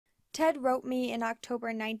Ted wrote me in October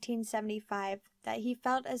 1975 that he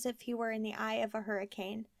felt as if he were in the eye of a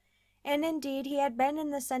hurricane, and indeed he had been in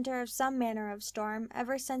the center of some manner of storm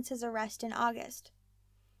ever since his arrest in August.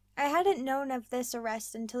 I hadn't known of this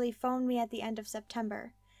arrest until he phoned me at the end of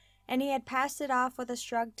September, and he had passed it off with a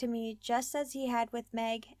shrug to me just as he had with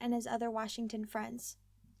Meg and his other Washington friends.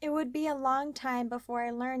 It would be a long time before I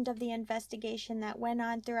learned of the investigation that went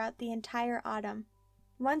on throughout the entire autumn.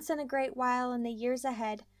 Once in a great while in the years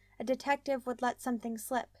ahead, a detective would let something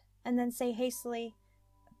slip, and then say hastily,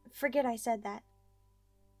 "Forget I said that."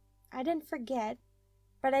 I didn't forget,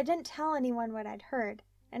 but I didn't tell anyone what I'd heard,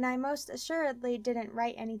 and I most assuredly didn't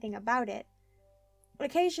write anything about it.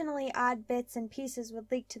 Occasionally odd bits and pieces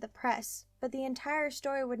would leak to the press, but the entire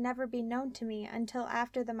story would never be known to me until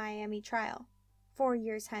after the Miami trial, 4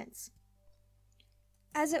 years hence.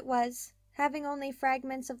 As it was, having only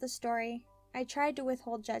fragments of the story, I tried to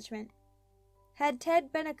withhold judgment. Had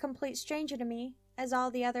Ted been a complete stranger to me, as all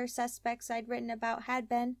the other suspects I'd written about had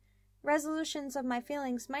been, resolutions of my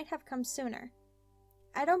feelings might have come sooner.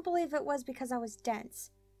 I don't believe it was because I was dense.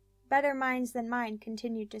 Better minds than mine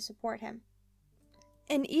continued to support him.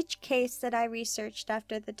 In each case that I researched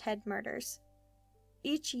after the Ted murders,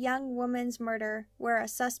 each young woman's murder where a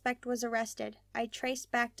suspect was arrested, I traced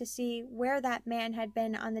back to see where that man had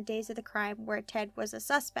been on the days of the crime where Ted was a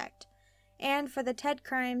suspect, and for the Ted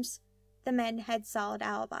crimes, the men had solid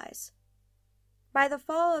alibis. By the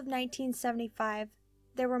fall of 1975,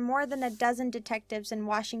 there were more than a dozen detectives in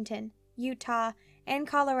Washington, Utah, and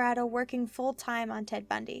Colorado working full-time on Ted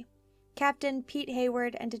Bundy. Captain Pete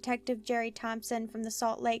Hayward and Detective Jerry Thompson from the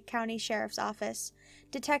Salt Lake County Sheriff's Office,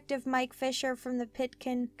 Detective Mike Fisher from the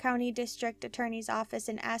Pitkin County District Attorney's Office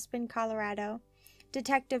in Aspen, Colorado,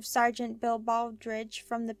 Detective Sergeant Bill Baldridge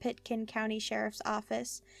from the Pitkin County Sheriff's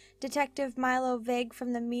Office, Detective Milo Vig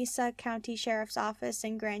from the Mesa County Sheriff's Office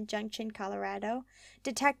in Grand Junction, Colorado,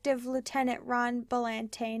 Detective Lieutenant Ron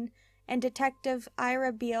Ballantine, and Detective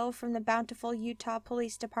Ira Beal from the Bountiful, Utah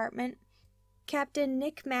Police Department, Captain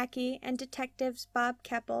Nick Mackey and Detectives Bob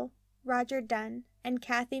Keppel, Roger Dunn, and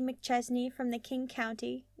Kathy McChesney from the King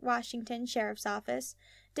County, Washington Sheriff's Office,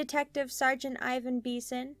 Detective Sergeant Ivan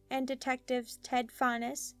Beeson, and Detectives Ted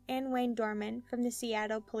Faunus and Wayne Dorman from the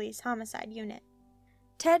Seattle Police Homicide Unit.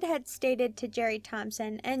 Ted had stated to Jerry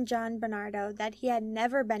Thompson and John Bernardo that he had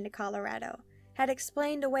never been to Colorado, had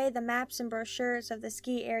explained away the maps and brochures of the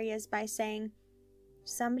ski areas by saying,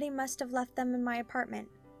 "Somebody must have left them in my apartment."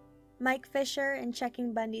 Mike Fisher, in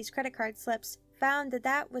checking Bundy's credit card slips, found that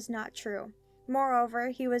that was not true. Moreover,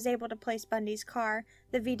 he was able to place Bundy's car,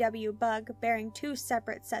 the VW Bug, bearing 2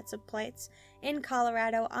 separate sets of plates, in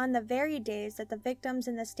Colorado on the very days that the victims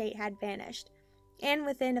in the state had vanished, and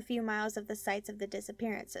within a few miles of the sites of the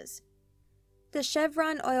disappearances. The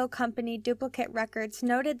Chevron Oil Company duplicate records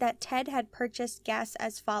noted that Ted had purchased gas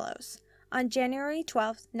as follows. On January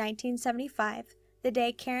 12, 1975, the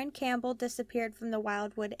day Karen Campbell disappeared from the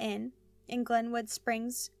Wildwood Inn, in Glenwood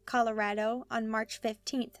Springs, Colorado, on March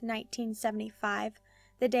 15, 1975,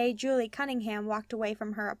 the day Julie Cunningham walked away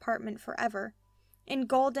from her apartment forever, in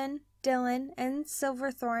Golden, Dillon, and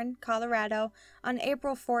Silverthorne, Colorado, on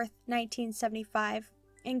April 4, 1975,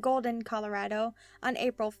 in Golden, Colorado, on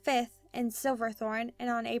April 5th, in Silverthorne, and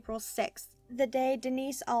on April 6th, the day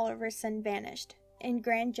Denise Oliverson vanished, in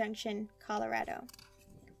Grand Junction, Colorado.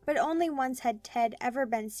 But only once had Ted ever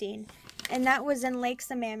been seen, and that was in Lake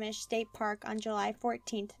Sammamish State Park on July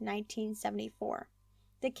 14, 1974.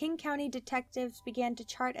 The King County detectives began to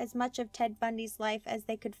chart as much of Ted Bundy's life as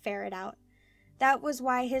they could ferret out. That was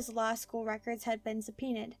why his law school records had been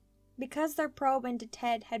subpoenaed. Because their probe into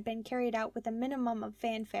Ted had been carried out with a minimum of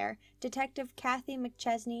fanfare, Detective Kathy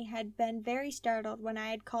McChesney had been very startled when I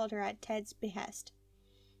had called her at Ted's behest.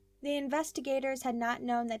 The investigators had not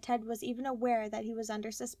known that Ted was even aware that he was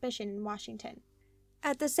under suspicion in Washington.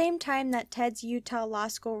 At the same time that Ted's Utah law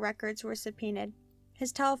school records were subpoenaed,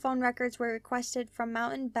 his telephone records were requested from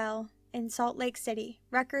Mountain Bell in Salt Lake City,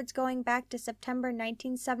 records going back to September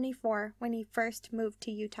 1974 when he first moved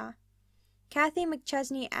to Utah. Kathy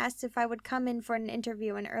McChesney asked if I would come in for an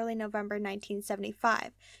interview in early November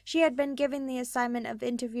 1975. She had been given the assignment of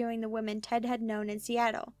interviewing the women Ted had known in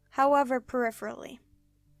Seattle, however peripherally.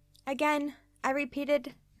 Again, I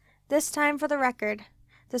repeated, this time for the record,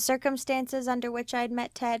 the circumstances under which I had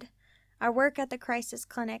met Ted, our work at the crisis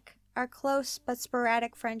clinic, our close but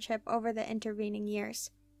sporadic friendship over the intervening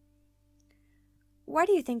years. "Why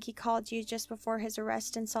do you think he called you just before his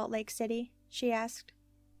arrest in Salt Lake City?" she asked.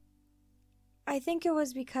 "I think it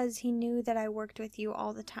was because he knew that I worked with you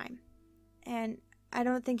all the time, and I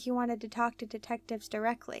don't think he wanted to talk to detectives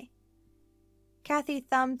directly." Kathy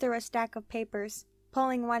thumbed through a stack of papers.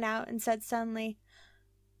 pulling one out, and said suddenly,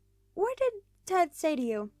 "What did Ted say to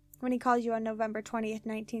you when he called you on November 20th,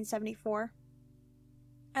 1974?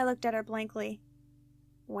 I looked at her blankly.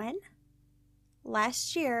 "When?"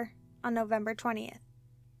 "Last year, on November 20th.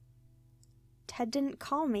 "Ted didn't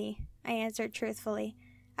call me," I answered truthfully.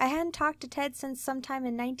 "I hadn't talked to Ted since sometime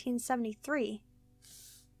in 1973.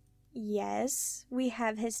 "Yes, we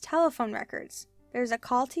have his telephone records. There's a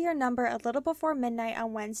call to your number a little before midnight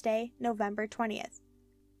on Wednesday, November 20th.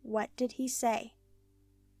 What did he say?"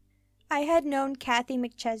 I had known Kathy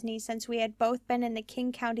McChesney since we had both been in the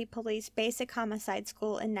King County Police Basic Homicide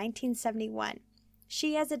School in 1971,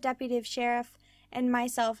 she as a deputy sheriff and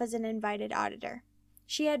myself as an invited auditor.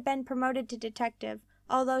 She had been promoted to detective,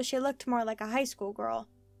 although she looked more like a high school girl,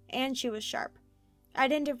 and she was sharp.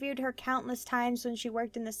 I'd interviewed her countless times when she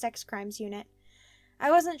worked in the sex crimes unit.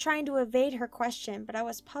 I wasn't trying to evade her question, but I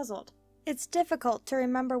was puzzled. It's difficult to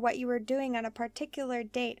remember what you were doing on a particular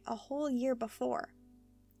date a whole year before.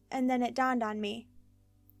 And then it dawned on me.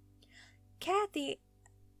 "Kathy,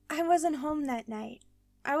 I wasn't home that night.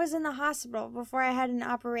 I was in the hospital before I had an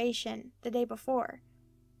operation the day before.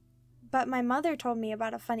 But my mother told me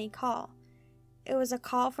about a funny call. It was a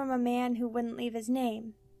call from a man who wouldn't leave his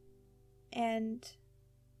name. And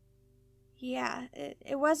yeah,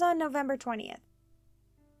 it was on November 20th.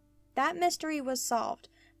 That mystery was solved,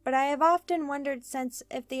 but I have often wondered since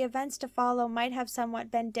if the events to follow might have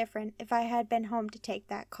somewhat been different if I had been home to take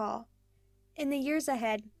that call. In the years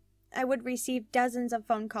ahead, I would receive dozens of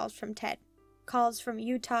phone calls from Ted. Calls from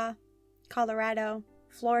Utah, Colorado,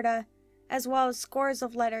 Florida, as well as scores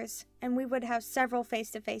of letters, and we would have several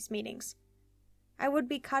face-to-face meetings. I would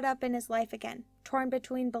be caught up in his life again, torn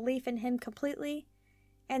between belief in him completely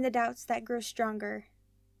and the doubts that grew stronger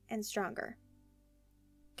and stronger.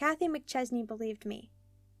 Kathy McChesney believed me.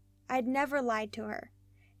 I'd never lied to her,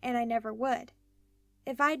 and I never would.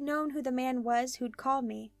 If I'd known who the man was who'd called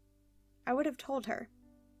me, I would have told her.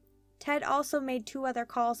 Ted also made 2 other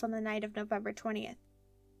calls on the night of November 20th.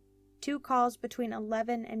 2 calls between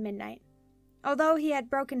 11 and midnight. Although he had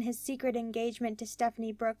broken his secret engagement to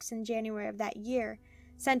Stephanie Brooks in January of that year,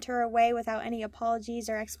 sent her away without any apologies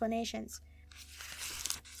or explanations,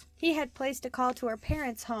 he had placed a call to her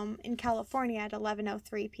parents' home in California at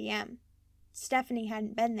 11:03 p.m. Stephanie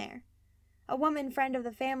hadn't been there. A woman friend of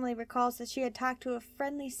the family recalls that she had talked to a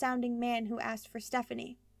friendly-sounding man who asked for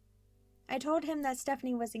Stephanie. I told him that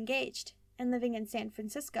Stephanie was engaged and living in San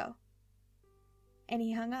Francisco. And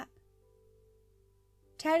he hung up.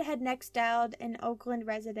 Ted had next dialed an Oakland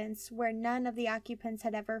residence where none of the occupants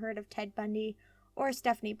had ever heard of Ted Bundy or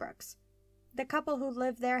Stephanie Brooks. The couple who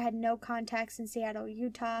lived there had no contacts in Seattle,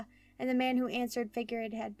 Utah, and the man who answered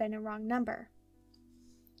figured it had been a wrong number.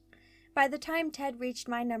 By the time Ted reached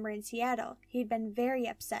my number in Seattle, he'd been very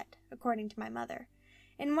upset, according to my mother.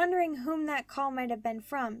 In wondering whom that call might have been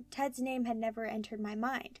from, Ted's name had never entered my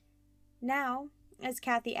mind. Now, as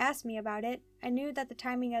Kathy asked me about it, I knew that the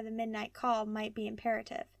timing of the midnight call might be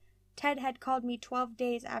imperative. Ted had called me 12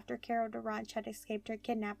 days after Carol DeRanch had escaped her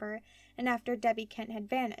kidnapper and after Debbie Kent had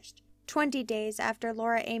vanished, 20 days after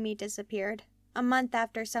Laura Amy disappeared, a month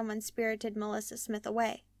after someone spirited Melissa Smith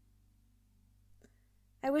away.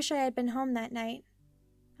 "I wish I had been home that night,"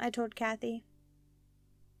 I told Kathy.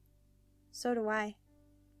 "So do I."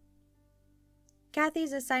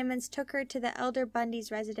 Kathy's assignments took her to the elder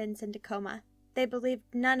Bundy's residence in Tacoma. They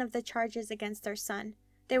believed none of the charges against their son.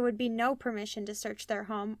 There would be no permission to search their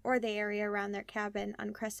home or the area around their cabin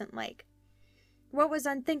on Crescent Lake. What was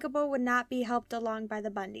unthinkable would not be helped along by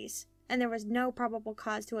the Bundys, and there was no probable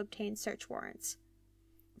cause to obtain search warrants.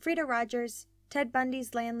 Frida Rogers, Ted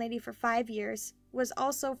Bundy's landlady for 5 years, was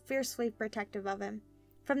also fiercely protective of him.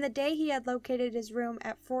 From the day he had located his room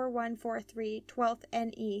at 4143 12th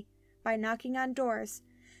NE by knocking on doors,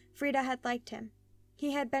 Frida had liked him.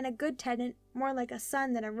 He had been a good tenant, more like a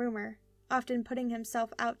son than a roomer, often putting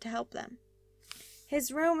himself out to help them.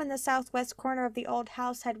 His room in the southwest corner of the old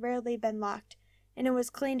house had rarely been locked, and it was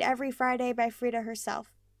cleaned every Friday by Frida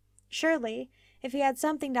herself. Surely, if he had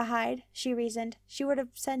something to hide, she reasoned, she would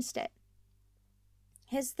have sensed it.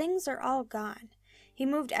 His things are all gone. He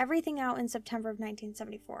moved everything out in September of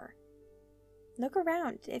 1974. Look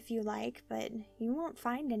around, if you like, but you won't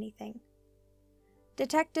find anything.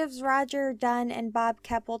 Detectives Roger Dunn and Bob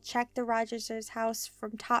Keppel checked the Rogers' house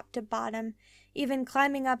from top to bottom, even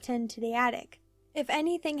climbing up into the attic. If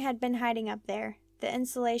anything had been hiding up there, the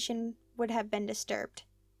insulation would have been disturbed,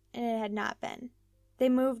 and it had not been. They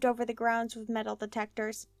moved over the grounds with metal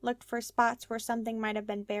detectors, looked for spots where something might have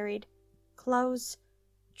been buried. Clothes,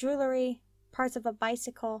 jewelry, parts of a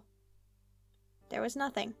bicycle. There was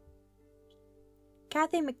nothing.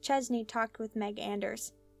 Kathy McChesney talked with Meg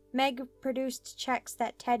Anders. Meg produced checks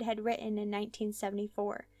that Ted had written in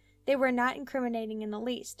 1974. They were not incriminating in the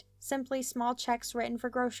least, simply small checks written for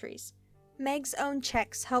groceries. Meg's own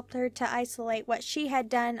checks helped her to isolate what she had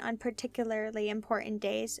done on particularly important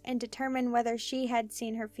days and determine whether she had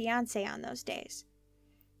seen her fiancé on those days.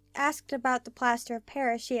 Asked about the plaster of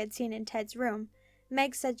Paris she had seen in Ted's room,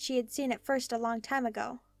 Meg said she had seen it first a long time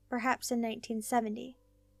ago, perhaps in 1970.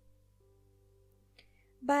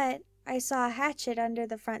 But I saw a hatchet under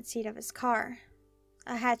the front seat of his car,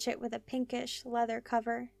 a hatchet with a pinkish leather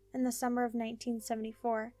cover in the summer of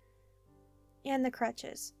 1974, and the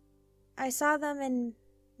crutches. I saw them in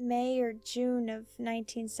May or June of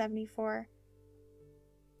 1974.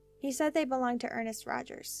 He said they belonged to Ernest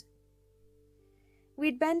Rogers.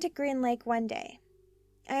 We'd been to Green Lake one day.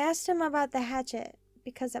 I asked him about the hatchet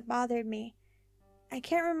because it bothered me. I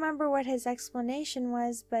can't remember what his explanation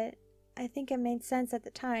was, but I think it made sense at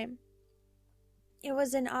the time. It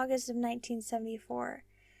was in August of 1974.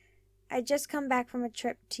 I'd just come back from a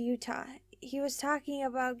trip to Utah. He was talking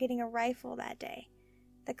about getting a rifle that day.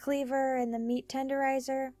 The cleaver and the meat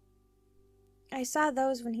tenderizer. I saw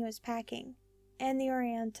those when he was packing, and the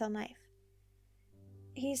oriental knife.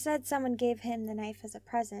 He said someone gave him the knife as a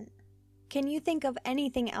present. Can you think of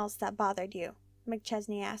anything else that bothered you?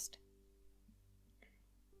 McChesney asked.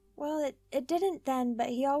 Well, it didn't then, but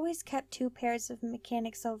he always kept 2 pairs of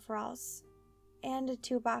mechanic's overalls and a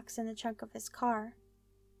 2-box in the trunk of his car.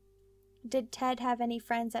 Did Ted have any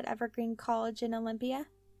friends at Evergreen College in Olympia?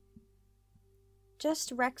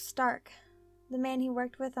 Just Rex Stark, the man he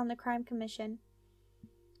worked with on the crime commission.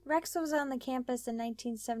 Rex was on the campus in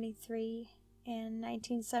 1973 and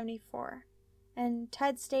 1974, and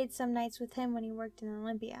Ted stayed some nights with him when he worked in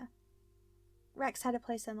Olympia. Rex had a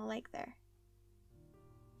place on the lake there.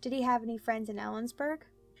 Did he have any friends in Ellensburg?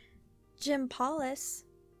 Jim Paulus.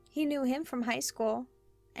 He knew him from high school,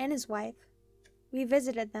 and his wife. We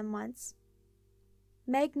visited them once.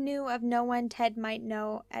 Meg knew of no one Ted might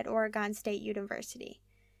know at Oregon State University.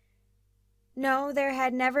 No, there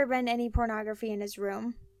had never been any pornography in his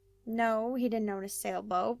room. No, he didn't own a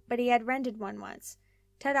sailboat, but he had rented one once.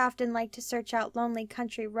 Ted often liked to search out lonely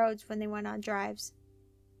country roads when they went on drives.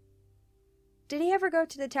 Did he ever go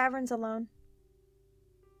to the taverns alone?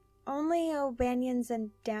 Only O'Banion's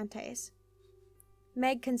and Dante's.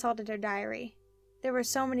 Meg consulted her diary. There were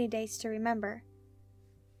so many dates to remember.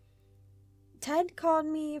 Ted called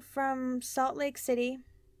me from Salt Lake City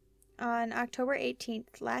on October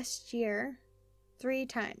 18th last year 3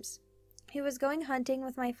 times. He was going hunting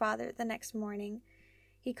with my father the next morning.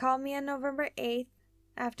 He called me on November 8th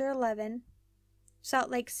after 11.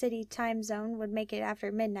 Salt Lake City time zone would make it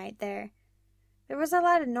after midnight there. There was a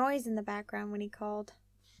lot of noise in the background when he called.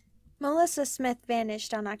 Melissa Smith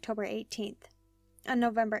vanished on October 18th. On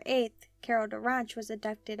November 8th, Carol DeRanch was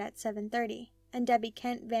abducted at 7:30, and Debbie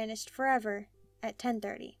Kent vanished forever at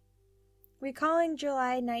 10:30. Recalling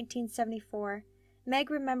July 1974, Meg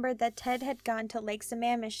remembered that Ted had gone to Lake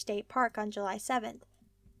Sammamish State Park on July 7th,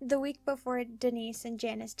 the week before Denise and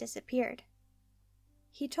Janice disappeared.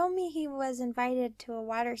 He told me he was invited to a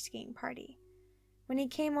water skiing party. When he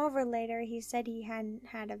came over later, he said he hadn't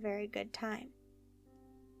had a very good time.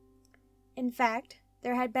 In fact,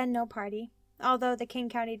 there had been no party, although the King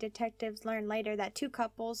County detectives learned later that 2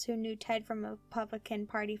 couples who knew Ted from Republican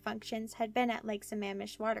Party functions had been at Lake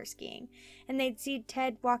Sammamish water skiing, and they'd seen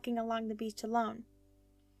Ted walking along the beach alone.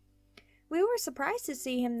 We were surprised to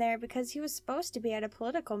see him there because he was supposed to be at a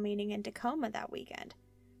political meeting in Tacoma that weekend.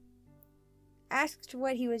 Asked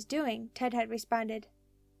what he was doing, Ted had responded,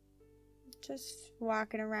 "Just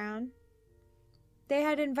walking around." They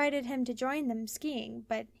had invited him to join them skiing,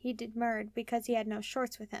 but he demurred because he had no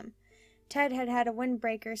shorts with him. Ted had had a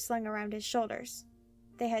windbreaker slung around his shoulders.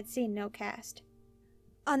 They had seen no cast.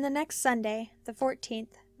 On the next Sunday, the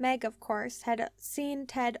 14th, Meg, of course, had seen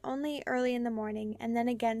Ted only early in the morning and then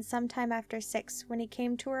again sometime after 6 when he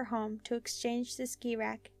came to her home to exchange the ski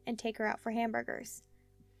rack and take her out for hamburgers.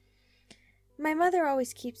 "My mother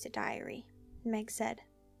always keeps a diary," Meg said.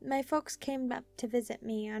 "My folks came up to visit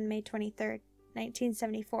me on May 23rd,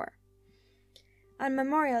 1974. On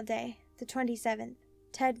Memorial Day, the 27th,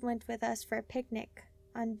 Ted went with us for a picnic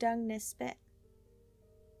on Dungeness Spit."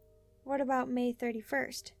 "What about May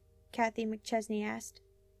 31st?" Kathy McChesney asked.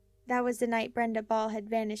 That was the night Brenda Ball had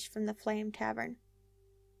vanished from the Flame Tavern.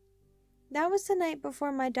 "That was the night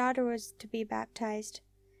before my daughter was to be baptized.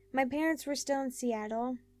 My parents were still in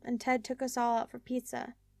Seattle, and Ted took us all out for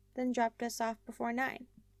pizza, then dropped us off before 9.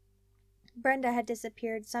 Brenda had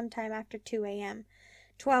disappeared sometime after 2 a.m.,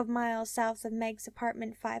 12 miles south of Meg's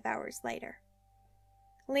apartment 5 hours later.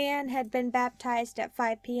 Leanne had been baptized at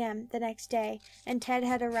 5 p.m. the next day, and Ted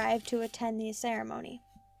had arrived to attend the ceremony.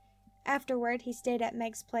 Afterward, he stayed at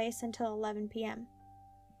Meg's place until 11 p.m.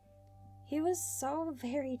 He was so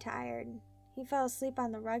very tired. He fell asleep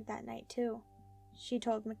on the rug that night, too, she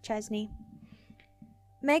told McChesney.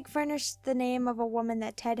 Meg furnished the name of a woman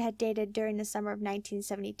that Ted had dated during the summer of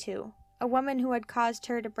 1972, a woman who had caused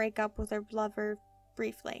her to break up with her lover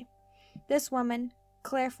briefly. This woman,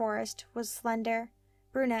 Claire Forrest, was slender,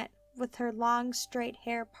 brunette, with her long, straight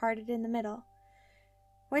hair parted in the middle.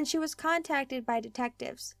 When she was contacted by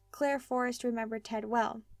detectives, Claire Forrest remembered Ted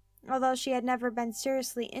well. Although she had never been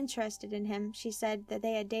seriously interested in him, she said that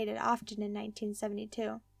they had dated often in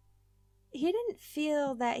 1972. He didn't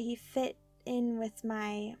feel that he fit in with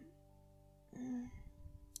my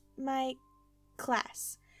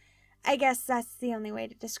class. I guess that's the only way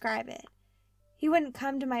to describe it. He wouldn't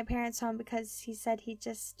come to my parents' home because he said he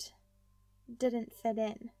just didn't fit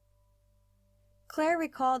in. Claire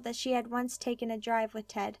recalled that she had once taken a drive with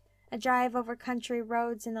Ted, a drive over country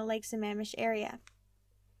roads in the Lake Sammamish area.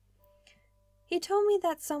 He told me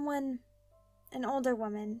that someone, an older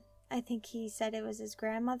woman, I think he said it was his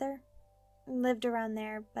grandmother, lived around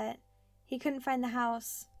there, but he couldn't find the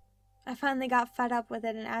house. I finally got fed up with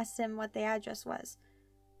it and asked him what the address was,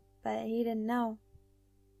 but he didn't know.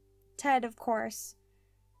 Ted, of course,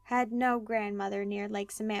 had no grandmother near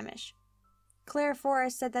Lake Sammamish. Claire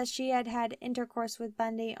Forrest said that she had had intercourse with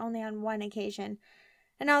Bundy only on one occasion,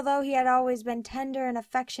 and although he had always been tender and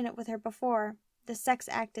affectionate with her before, the sex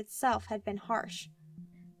act itself had been harsh.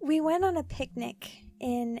 We went on a picnic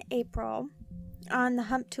in April on the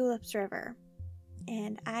Hump Tulips River,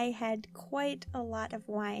 and I had quite a lot of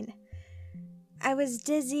wine. I was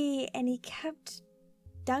dizzy, and he kept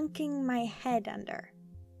dunking my head under.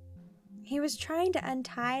 He was trying to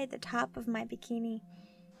untie the top of my bikini.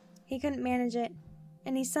 He couldn't manage it,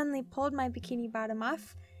 and he suddenly pulled my bikini bottom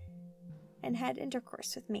off and had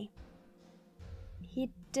intercourse with me. He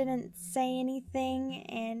didn't say anything,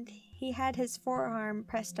 and he had his forearm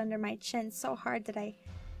pressed under my chin so hard that I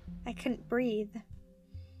couldn't breathe.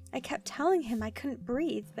 I kept telling him I couldn't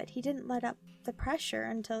breathe, but he didn't let up the pressure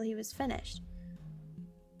until he was finished.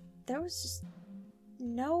 There was just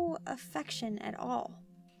no affection at all.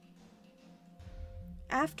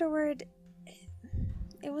 Afterward,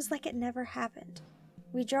 it was like it never happened.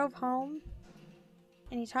 We drove home,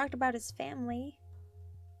 and he talked about his family.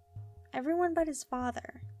 Everyone but his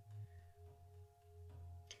father.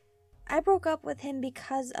 I broke up with him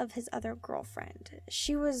because of his other girlfriend.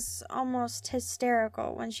 She was almost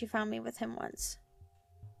hysterical when she found me with him once.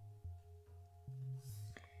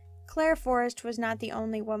 Claire Forrest was not the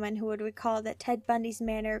only woman who would recall that Ted Bundy's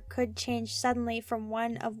manner could change suddenly from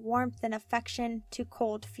one of warmth and affection to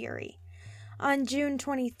cold fury. On June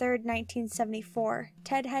 23, 1974,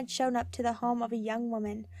 Ted had shown up to the home of a young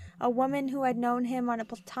woman, a woman who had known him on a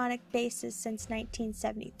platonic basis since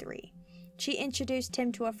 1973. She introduced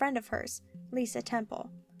him to a friend of hers, Lisa Temple.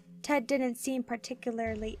 Ted didn't seem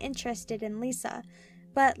particularly interested in Lisa,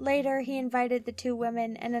 but later he invited the two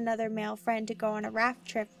women and another male friend to go on a raft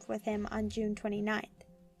trip with him on June 29th.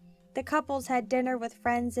 The couples had dinner with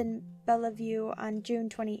friends in Bellevue on June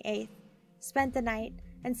 28th, spent the night,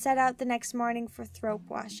 and set out the next morning for Thrope,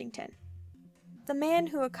 Washington. The man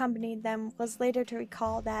who accompanied them was later to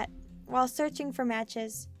recall that, while searching for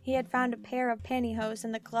matches, he had found a pair of pantyhose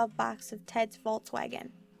in the glove box of Ted's Volkswagen.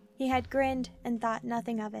 He had grinned and thought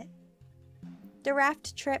nothing of it. The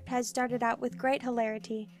raft trip had started out with great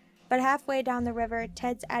hilarity, but halfway down the river,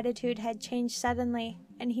 Ted's attitude had changed suddenly,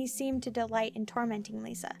 and he seemed to delight in tormenting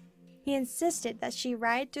Lisa. He insisted that she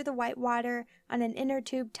ride through the white water on an inner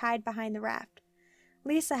tube tied behind the raft.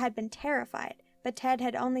 Lisa had been terrified, but Ted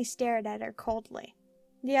had only stared at her coldly.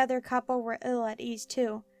 The other couple were ill at ease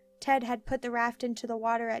too. Ted had put the raft into the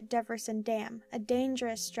water at Deverson Dam, a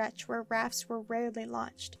dangerous stretch where rafts were rarely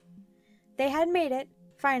launched. They had made it,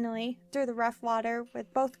 finally, through the rough water,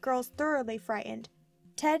 with both girls thoroughly frightened.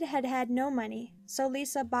 Ted had had no money, so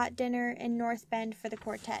Lisa bought dinner in North Bend for the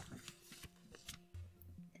quartet.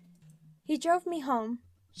 He drove me home,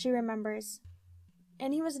 she remembers,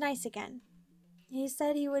 and he was nice again. He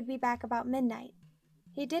said he would be back about midnight.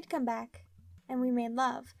 He did come back, and we made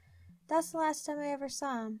love. That's the last time I ever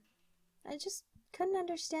saw him. I just couldn't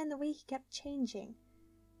understand the way he kept changing.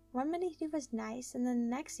 One minute he was nice, and then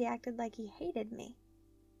the next he acted like he hated me.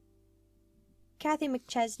 Kathy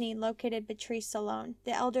McChesney located Patrice Salone,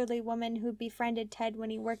 the elderly woman who befriended Ted when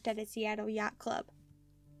he worked at a Seattle yacht club.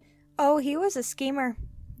 "Oh, he was a schemer,"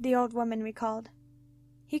 the old woman recalled.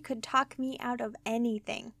 "He could talk me out of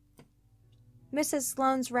anything." Mrs.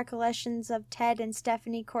 Sloane's recollections of Ted and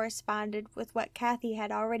Stephanie corresponded with what Kathy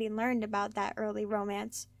had already learned about that early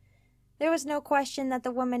romance. There was no question that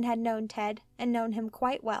the woman had known Ted, and known him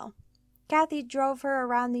quite well. Kathy drove her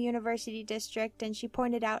around the University District, and she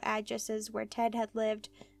pointed out addresses where Ted had lived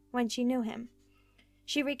when she knew him.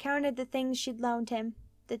 She recounted the things she'd loaned him,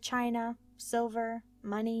 the china, silver,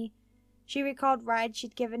 money. She recalled rides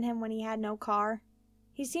she'd given him when he had no car.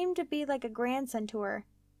 He seemed to be like a grandson to her,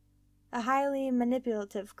 a highly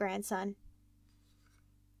manipulative grandson.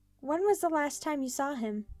 "When was the last time you saw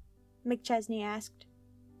him?" McChesney asked.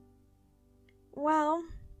 "Well,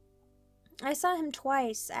 I saw him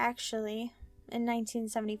twice, actually, in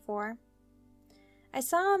 1974. I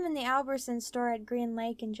saw him in the Albertson store at Green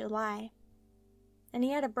Lake in July, and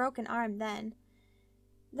he had a broken arm then.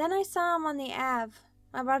 Then I saw him on the Ave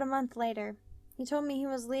about a month later. He told me he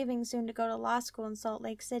was leaving soon to go to law school in Salt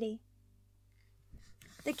Lake City."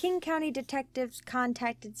 The King County detectives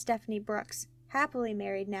contacted Stephanie Brooks, happily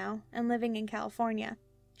married now, and living in California.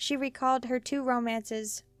 She recalled her 2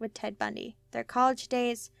 romances with Ted Bundy, their college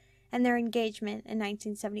days, and their engagement in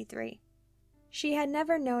 1973. She had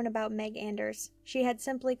never known about Meg Anders. She had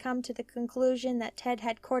simply come to the conclusion that Ted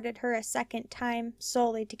had courted her a second time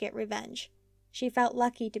solely to get revenge. She felt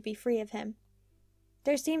lucky to be free of him.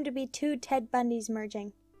 There seemed to be 2 Ted Bundys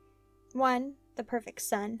merging. One, the perfect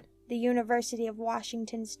son, the University of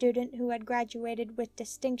Washington student who had graduated with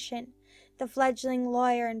distinction, the fledgling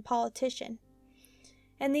lawyer and politician.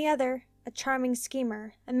 And the other, a charming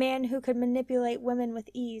schemer, a man who could manipulate women with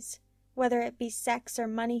ease, whether it be sex or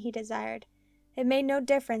money he desired. It made no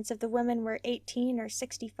difference if the women were 18 or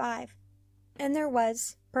 65. And there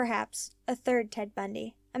was, perhaps, a third Ted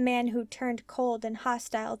Bundy, a man who turned cold and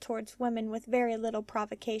hostile towards women with very little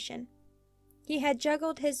provocation. He had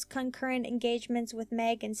juggled his concurrent engagements with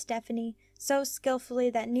Meg and Stephanie so skillfully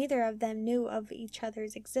that neither of them knew of each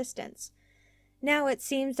other's existence. Now it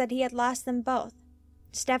seems that he had lost them both.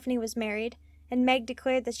 Stephanie was married, and Meg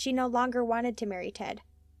declared that she no longer wanted to marry Ted.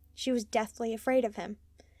 She was deathly afraid of him.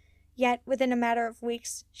 Yet, within a matter of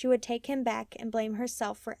weeks, she would take him back and blame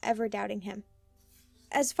herself for ever doubting him.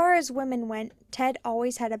 As far as women went, Ted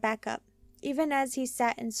always had a backup. Even as he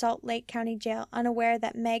sat in Salt Lake County Jail, unaware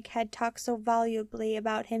that Meg had talked so volubly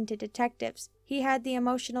about him to detectives, he had the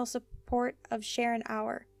emotional support of Sharon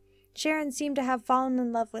Auer. Sharon seemed to have fallen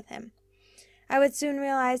in love with him. I would soon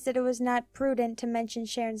realize that it was not prudent to mention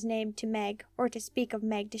Sharon's name to Meg, or to speak of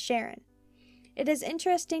Meg to Sharon. It is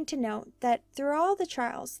interesting to note that through all the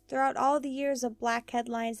trials, throughout all the years of black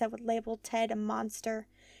headlines that would label Ted a monster,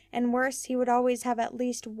 and worse, he would always have at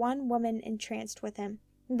least one woman entranced with him,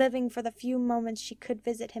 living for the few moments she could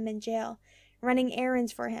visit him in jail, running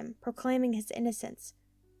errands for him, proclaiming his innocence.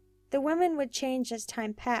 The women would change as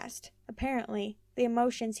time passed. Apparently, the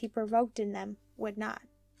emotions he provoked in them would not.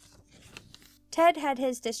 Ted had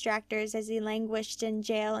his distractors as he languished in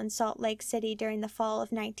jail in Salt Lake City during the fall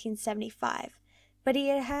of 1975, but he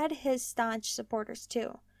had his staunch supporters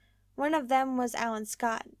too. One of them was Alan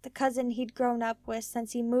Scott, the cousin he'd grown up with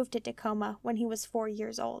since he moved to Tacoma when he was 4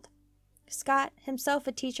 years old. Scott, himself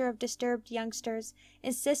a teacher of disturbed youngsters,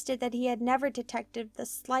 insisted that he had never detected the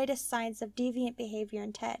slightest signs of deviant behavior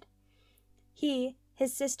in Ted. He,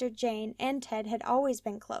 his sister Jane, and Ted had always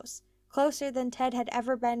been close, closer than Ted had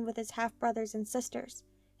ever been with his half-brothers and sisters.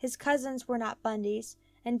 His cousins were not Bundys,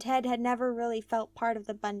 and Ted had never really felt part of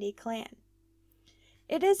the Bundy clan.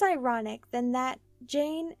 It is ironic, then, that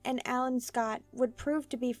Jane and Alan Scott would prove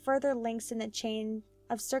to be further links in the chain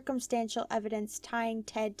of circumstantial evidence tying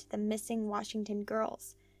Ted to the missing Washington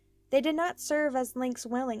girls. They did not serve as links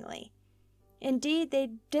willingly. Indeed, they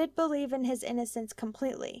did believe in his innocence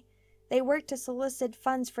completely. They worked to solicit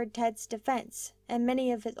funds for Ted's defense, and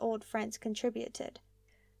many of his old friends contributed.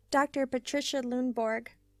 Dr. Patricia Lundborg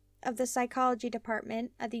of the psychology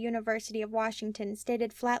department at the University of Washington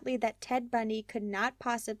stated flatly that Ted Bundy could not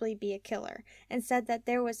possibly be a killer, and said that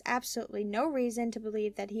there was absolutely no reason to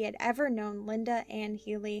believe that he had ever known Linda Ann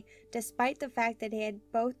Healy, despite the fact that they had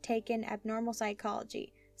both taken abnormal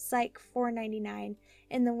psychology, Psych 499,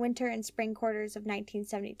 in the winter and spring quarters of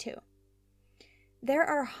 1972. There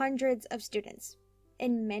are hundreds of students,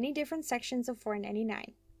 in many different sections of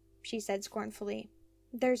 499, she said scornfully.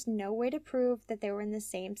 There's no way to prove that they were in the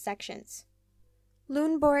same sections.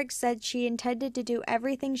 Lundborg said she intended to do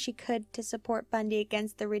everything she could to support Bundy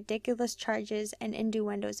against the ridiculous charges and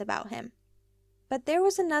innuendos about him. But there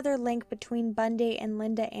was another link between Bundy and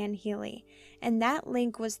Linda Ann Healy, and that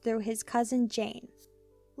link was through his cousin Jane.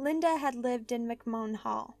 Linda had lived in McMahon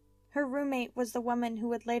Hall. Her roommate was the woman who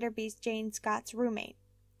would later be Jane Scott's roommate.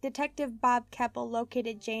 Detective Bob Keppel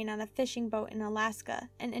located Jane on a fishing boat in Alaska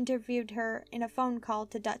and interviewed her in a phone call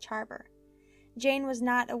to Dutch Harbor. Jane was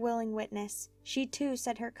not a willing witness. She too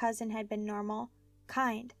said her cousin had been normal,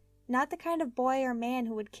 kind, not the kind of boy or man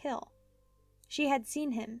who would kill. She had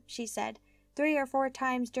seen him, she said, 3 or 4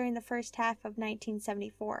 times during the first half of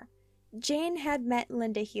 1974. Jane had met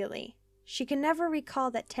Linda Healy. She could never recall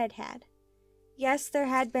that Ted had. Yes, there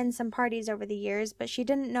had been some parties over the years, but she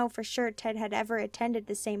didn't know for sure Ted had ever attended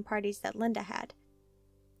the same parties that Linda had.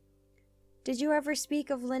 "Did you ever speak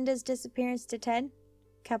of Linda's disappearance to Ted?"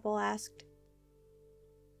 Keppel asked.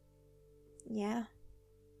 "Yeah,"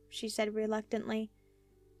 she said reluctantly.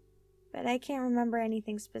 "But I can't remember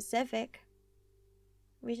anything specific.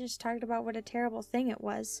 We just talked about what a terrible thing it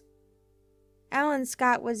was." Alan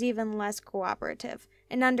Scott was even less cooperative,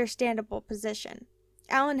 an understandable position.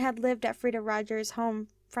 Alan had lived at Frida Rogers' home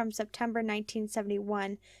from September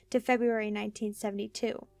 1971 to February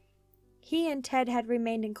 1972. He and Ted had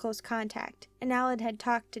remained in close contact, and Alan had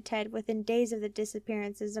talked to Ted within days of the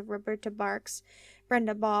disappearances of Roberta Barks,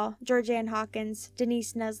 Brenda Ball, Georgianne Hawkins,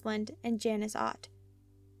 Denise Nesland, and Janice Ott.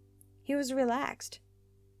 He was relaxed,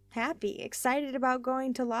 happy, excited about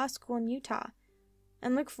going to law school in Utah,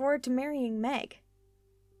 and looked forward to marrying Meg.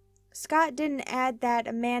 Scott didn't add that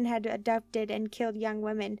a man had abducted and killed young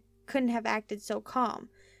women couldn't have acted so calm,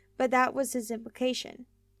 but that was his implication.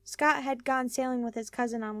 Scott had gone sailing with his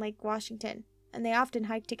cousin on Lake Washington, and they often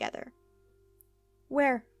hiked together.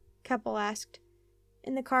 "Where?" Keppel asked.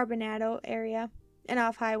 "In the Carbonado area, and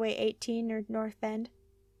off Highway 18 near North Bend."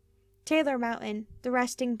 Taylor Mountain, the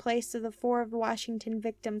resting place of the 4 of Washington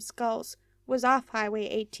victims' skulls, was off Highway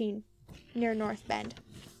 18 near North Bend.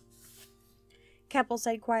 Keppel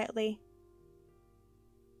said quietly,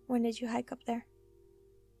 "When did you hike up there?"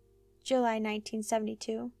 "July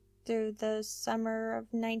 1972 through the summer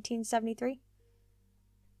of 1973.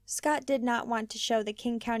 Scott did not want to show the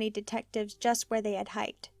King County detectives just where they had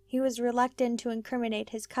hiked. He was reluctant to incriminate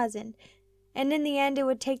his cousin, and in the end it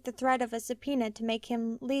would take the threat of a subpoena to make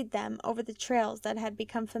him lead them over the trails that had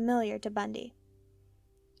become familiar to Bundy.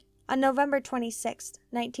 On November 26,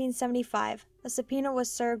 1975, a subpoena was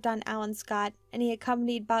served on Alan Scott, and he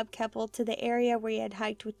accompanied Bob Keppel to the area where he had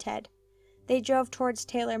hiked with Ted. They drove towards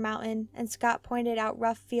Taylor Mountain, and Scott pointed out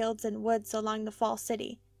rough fields and woods along the Fall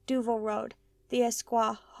City, Duval Road, the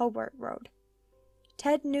Esquaw-Hobart Road.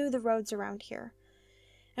 Ted knew the roads around here,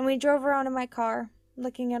 and we drove around in my car,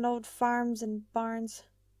 looking at old farms and barns.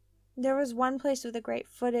 There was one place with a great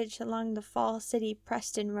footage along the Fall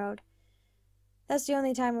City-Preston Road. That's the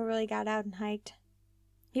only time we really got out and hiked."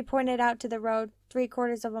 He pointed out to the road,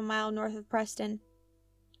 3/4 of a mile north of Preston.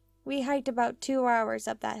 "We hiked about 2 hours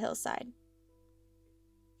up that hillside."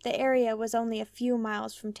 The area was only a few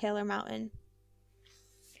miles from Taylor Mountain.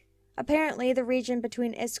 Apparently, the region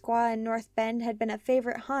between Issaquah and North Bend had been a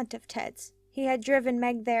favorite haunt of Ted's. He had driven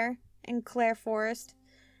Meg there, and Claire Forrest,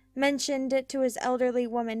 mentioned it to his elderly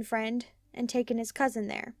woman friend, and taken his cousin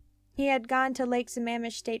there. He had gone to Lake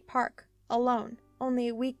Sammamish State Park, alone, only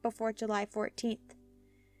a week before July 14th.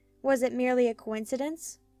 Was it merely a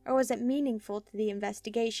coincidence, or was it meaningful to the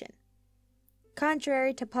investigation?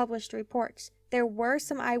 Contrary to published reports, there were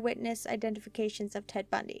some eyewitness identifications of Ted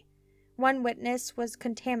Bundy. One witness was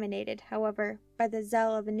contaminated, however, by the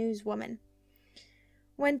zeal of a newswoman.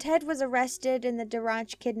 When Ted was arrested in the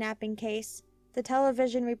DeRanch kidnapping case, the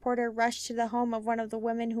television reporter rushed to the home of one of the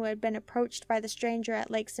women who had been approached by the stranger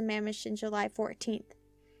at Lake Sammamish on July 14th.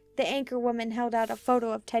 The anchor woman held out a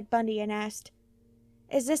photo of Ted Bundy and asked,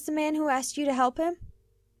 "Is this the man who asked you to help him?"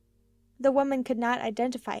 The woman could not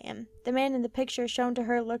identify him. The man in the picture shown to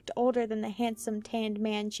her looked older than the handsome, tanned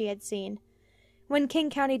man she had seen. When King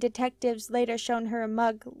County detectives later shown her a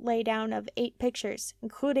mug laydown of 8 pictures,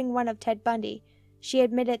 including one of Ted Bundy, she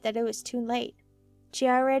admitted that it was too late. She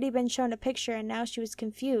had already been shown a picture, and now she was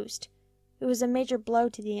confused. It was a major blow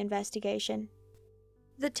to the investigation.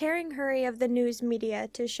 The tearing hurry of the news media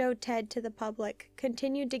to show Ted to the public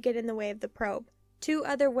continued to get in the way of the probe. 2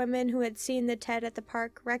 other women who had seen the Ted at the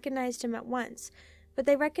park recognized him at once, but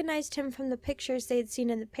they recognized him from the pictures they had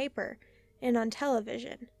seen in the paper and on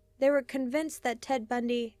television. They were convinced that Ted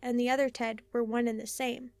Bundy and the other Ted were one and the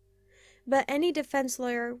same. But any defense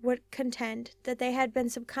lawyer would contend that they had been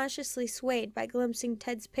subconsciously swayed by glimpsing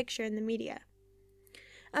Ted's picture in the media.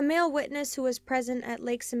 A male witness who was present at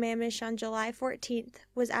Lake Sammamish on July 14th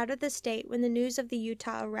was out of the state when the news of the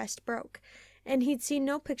Utah arrest broke, and he'd seen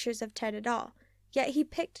no pictures of Ted at all, yet he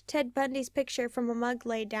picked Ted Bundy's picture from a mug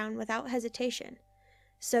laid down without hesitation.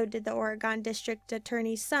 So did the Oregon District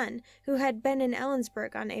Attorney's son, who had been in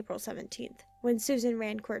Ellensburg on April 17th, when Susan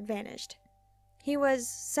Rancourt vanished. He was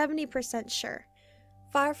 70% sure.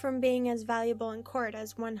 far from being as valuable in court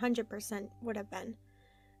as 100% would have been.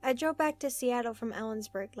 I drove back to Seattle from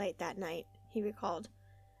Ellensburg late that night, he recalled.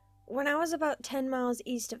 When I was about 10 miles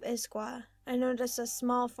east of Issaquah, I noticed a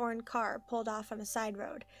small foreign car pulled off on a side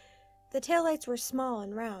road. The taillights were small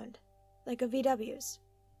and round, like a VW's.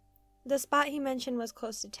 The spot he mentioned was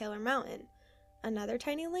close to Taylor Mountain. Another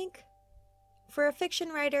tiny link? For a fiction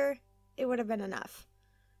writer, it would have been enough.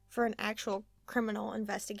 For an actual criminal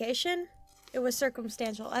investigation, it was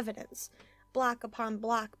circumstantial evidence. Block upon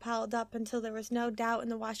block piled up until there was no doubt in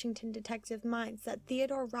the Washington detective minds that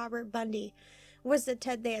Theodore Robert Bundy was the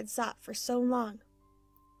Ted they had sought for so long.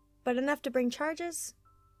 But enough to bring charges?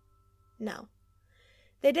 No.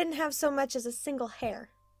 They didn't have so much as a single hair,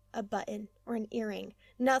 a button, or an earring,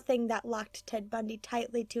 nothing that locked Ted Bundy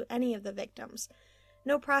tightly to any of the victims.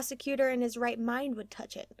 No prosecutor in his right mind would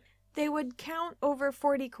touch it. They would count over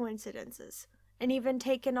 40 coincidences, and even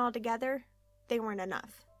taken all together, they weren't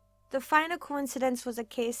enough. The final coincidence was a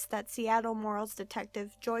case that Seattle Morals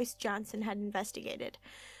detective Joyce Johnson had investigated,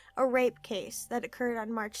 a rape case that occurred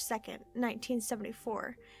on March 2nd,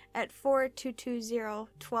 1974, at 4220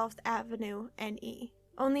 12th Avenue NE,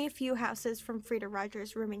 only a few houses from Frida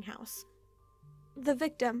Rogers' rooming house. The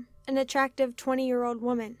victim, an attractive 20-year-old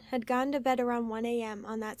woman, had gone to bed around 1 a.m.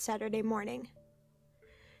 on that Saturday morning.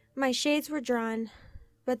 My shades were drawn,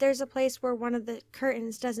 but there's a place where one of the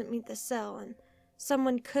curtains doesn't meet the sill, and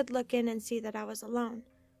someone could look in and see that I was alone.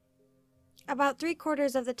 About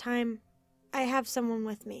 3/4 of the time, I have someone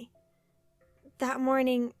with me. That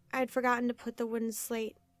morning, I'd forgotten to put the wooden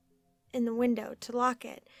slate in the window to lock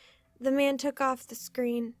it. The man took off the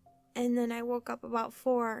screen, and then I woke up about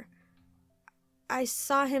 4. I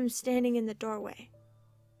saw him standing in the doorway.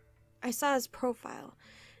 I saw his profile.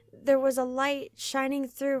 There was a light shining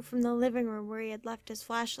through from the living room where he had left his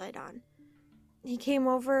flashlight on. He came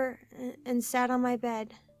over and sat on my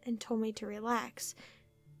bed and told me to relax,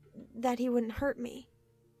 that he wouldn't hurt me.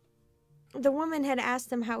 The woman had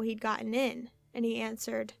asked him how he'd gotten in, and he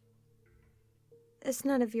answered, "It's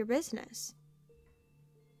none of your business."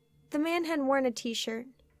 The man had worn a t-shirt,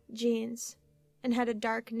 jeans, and had a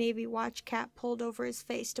dark navy watch cap pulled over his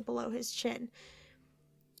face to below his chin.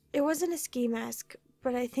 It wasn't a ski mask,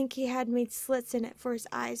 but I think he had made slits in it for his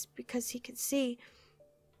eyes because he could see.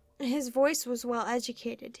 His voice was well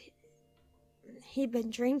educated. He'd been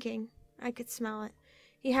drinking. I could smell it.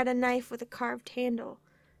 He had a knife with a carved handle,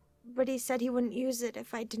 but he said he wouldn't use it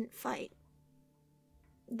if I didn't fight.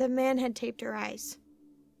 The man had taped her eyes,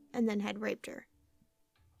 and then had raped her.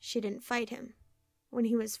 She didn't fight him. When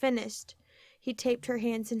he was finished, he taped her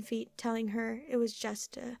hands and feet, telling her it was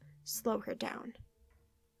just to slow her down.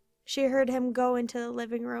 She heard him go into the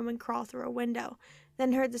living room and crawl through a window,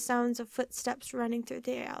 then heard the sounds of footsteps running through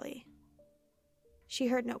the alley. She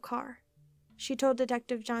heard no car. She told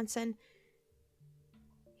Detective Johnson,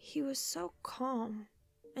 "He was so calm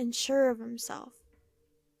and sure of himself.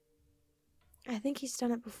 I think he's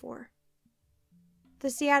done it before." The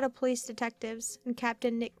Seattle police detectives and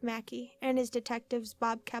Captain Nick Mackey and his detectives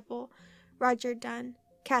Bob Keppel, Roger Dunn,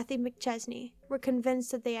 Kathy McChesney were convinced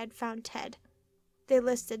that they had found Ted. They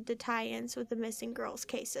listed the tie-ins with the missing girls'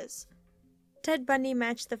 cases. Ted Bundy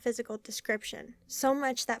matched the physical description, so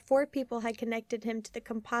much that 4 people had connected him to the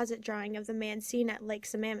composite drawing of the man seen at Lake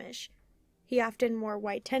Sammamish. He often wore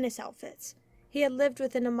white tennis outfits. He had lived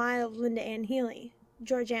within a mile of Linda Ann Healy,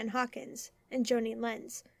 George Ann Hawkins, and Joni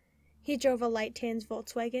Lenz. He drove a light tan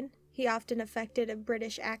Volkswagen. He often affected a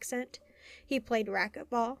British accent. He played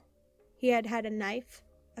racquetball. He had had a knife,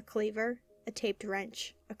 a cleaver, a taped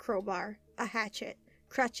wrench, a crowbar, a hatchet,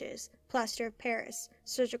 crutches, plaster of Paris,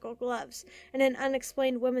 surgical gloves, and an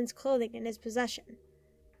unexplained woman's clothing in his possession.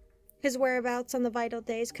 His whereabouts on the vital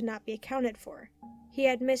days could not be accounted for. He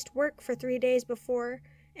had missed work for 3 days before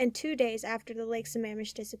and 2 days after the Lake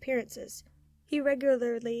Sammamish disappearances. He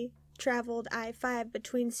regularly traveled I-5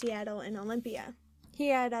 between Seattle and Olympia. He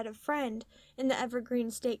had had a friend in the Evergreen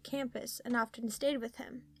State campus and often stayed with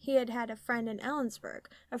him. He had had a friend in Ellensburg,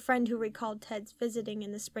 a friend who recalled Ted's visiting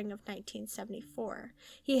in the spring of 1974.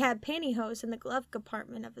 He had pantyhose in the glove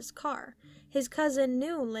compartment of his car. His cousin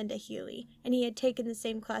knew Linda Healy, and he had taken the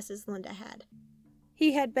same class as Linda had.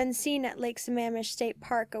 He had been seen at Lake Sammamish State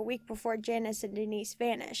Park a week before Janice and Denise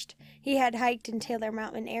vanished. He had hiked in Taylor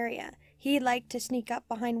Mountain area. He liked to sneak up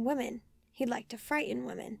behind women. He liked to frighten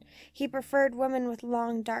women. He preferred women with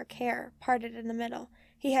long, dark hair, parted in the middle.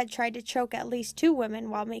 He had tried to choke at least 2 women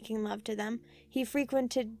while making love to them. He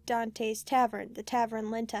frequented Dante's Tavern, the tavern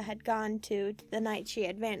Linda had gone to the night she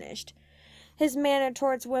had vanished. His manner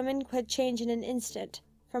towards women could change in an instant,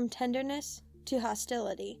 from tenderness to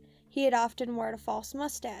hostility. He had often worn a false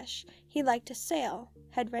mustache. He liked to sail,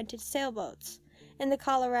 had rented sailboats. In the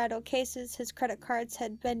Colorado cases, his credit cards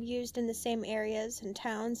had been used in the same areas and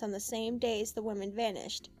towns on the same days the women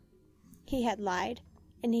vanished. He had lied,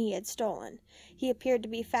 and he had stolen. He appeared to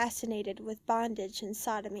be fascinated with bondage and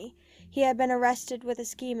sodomy. He had been arrested with a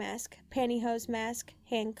ski mask, pantyhose mask,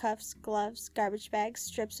 handcuffs, gloves, garbage bags,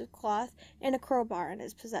 strips of cloth, and a crowbar in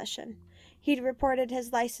his possession. He'd reported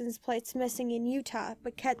his license plates missing in Utah,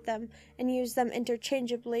 but kept them and used them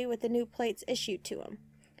interchangeably with the new plates issued to him.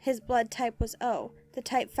 His blood type was O, the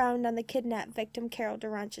type found on the kidnapped victim Carol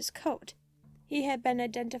Duranche's coat. He had been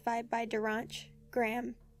identified by Duranche,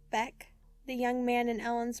 Graham, Beck, the young man in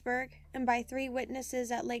Ellensburg, and by 3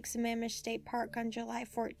 witnesses at Lake Sammamish State Park on July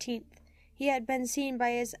 14th. He had been seen by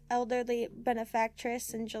his elderly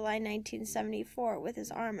benefactress in July 1974 with his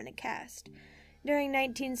arm in a cast. During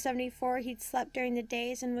 1974, he'd slept during the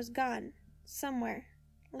days and was gone, somewhere,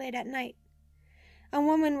 late at night. A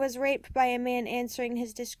woman was raped by a man answering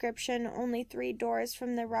his description only 3 doors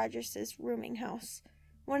from the Rogerses' rooming house.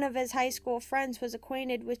 One of his high school friends was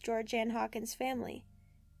acquainted with George Ann Hawkins' family.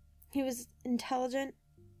 He was intelligent,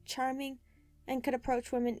 charming, and could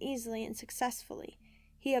approach women easily and successfully.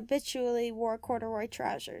 He habitually wore corduroy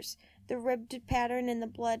trousers, the ribbed pattern in the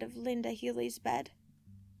blood of Linda Healy's bed.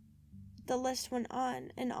 The list went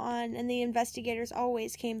on, and the investigators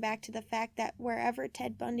always came back to the fact that wherever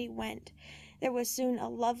Ted Bundy went, there was soon a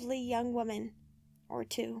lovely young woman, or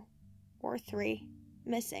 2, or 3,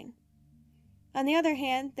 missing. On the other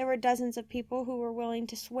hand, there were dozens of people who were willing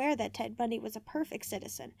to swear that Ted Bundy was a perfect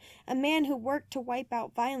citizen, a man who worked to wipe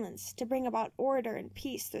out violence, to bring about order and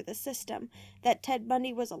peace through the system, that Ted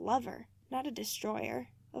Bundy was a lover, not a destroyer,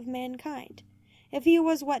 of mankind. If he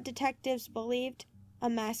was what detectives believed, a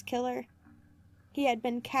mass killer, he had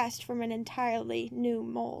been cast from an entirely new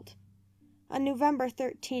mold. On November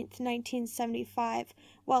 13, 1975,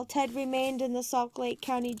 while Ted remained in the Salt Lake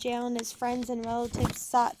County Jail and his friends and relatives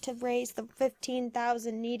sought to raise the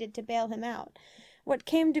 $15,000 needed to bail him out, what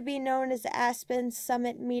came to be known as the Aspen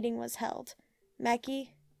Summit meeting was held.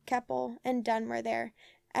 Mackey, Keppel, and Dunn were there,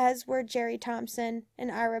 as were Jerry Thompson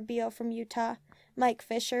and Ira Beale from Utah, Mike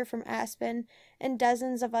Fisher from Aspen, and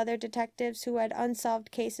dozens of other detectives who had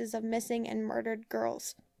unsolved cases of missing and murdered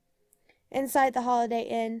girls. Inside the Holiday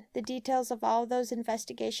Inn, the details of all those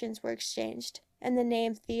investigations were exchanged, and the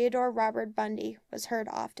name Theodore Robert Bundy was heard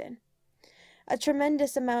often. A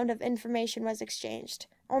tremendous amount of information was exchanged,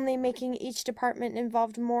 only making each department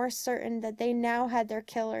involved more certain that they now had their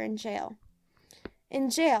killer in jail. In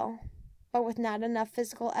jail, but with not enough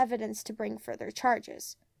physical evidence to bring further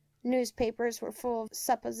charges. Newspapers were full of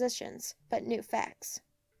suppositions, but new facts.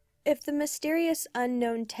 If the mysterious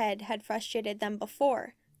unknown Ted had frustrated them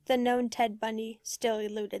before, the known Ted Bundy still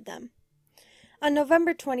eluded them. On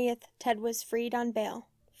November 20th, Ted was freed on bail,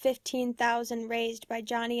 $15,000 raised by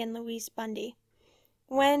Johnny and Louise Bundy.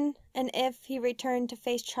 When and if he returned to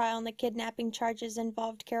face trial on the kidnapping charges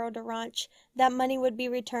involved Carol Duranche, that money would be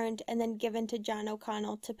returned and then given to John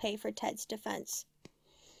O'Connell to pay for Ted's defense.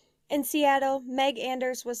 In Seattle, Meg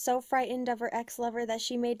Anders was so frightened of her ex-lover that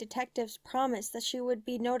she made detectives promise that she would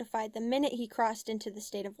be notified the minute he crossed into the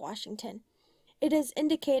state of Washington. It is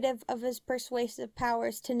indicative of his persuasive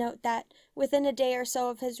powers to note that, within a day or so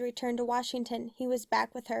of his return to Washington, he was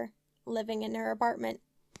back with her, living in her apartment.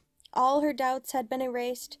 All her doubts had been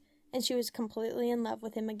erased, and she was completely in love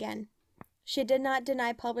with him again. She did not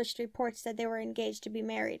deny published reports that they were engaged to be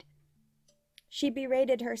married. She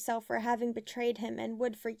berated herself for having betrayed him and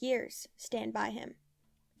would for years stand by him.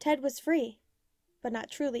 Ted was free, but not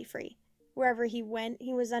truly free. Wherever he went,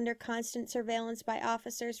 he was under constant surveillance by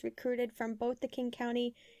officers recruited from both the King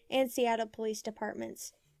County and Seattle police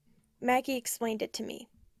departments. Maggie explained it to me.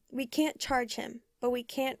 We can't charge him, but we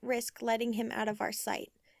can't risk letting him out of our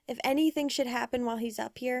sight. If anything should happen while he's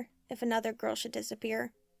up here, if another girl should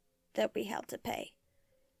disappear, they'll be held to pay.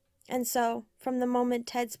 And so, from the moment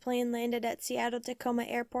Ted's plane landed at Seattle-Tacoma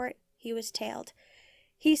Airport, he was tailed.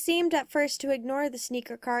 He seemed at first to ignore the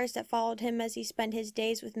sneaker cars that followed him as he spent his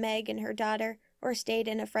days with Meg and her daughter, or stayed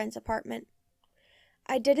in a friend's apartment.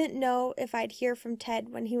 I didn't know if I'd hear from Ted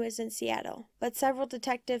when he was in Seattle, but several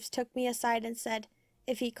detectives took me aside and said,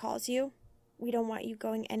 "If he calls you, we don't want you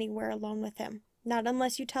going anywhere alone with him, not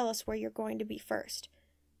unless you tell us where you're going to be first."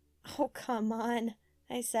 "Oh, come on,"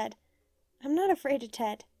 I said. "I'm not afraid of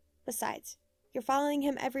Ted. Besides, you're following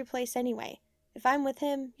him every place anyway. If I'm with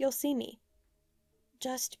him, you'll see me."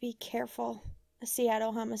 "Just be careful," a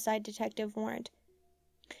Seattle homicide detective warned.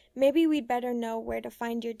 "Maybe we'd better know where to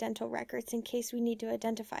find your dental records in case we need to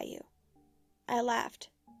identify you." I laughed,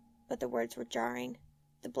 but the words were jarring.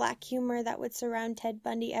 The black humor that would surround Ted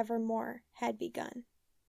Bundy evermore had begun.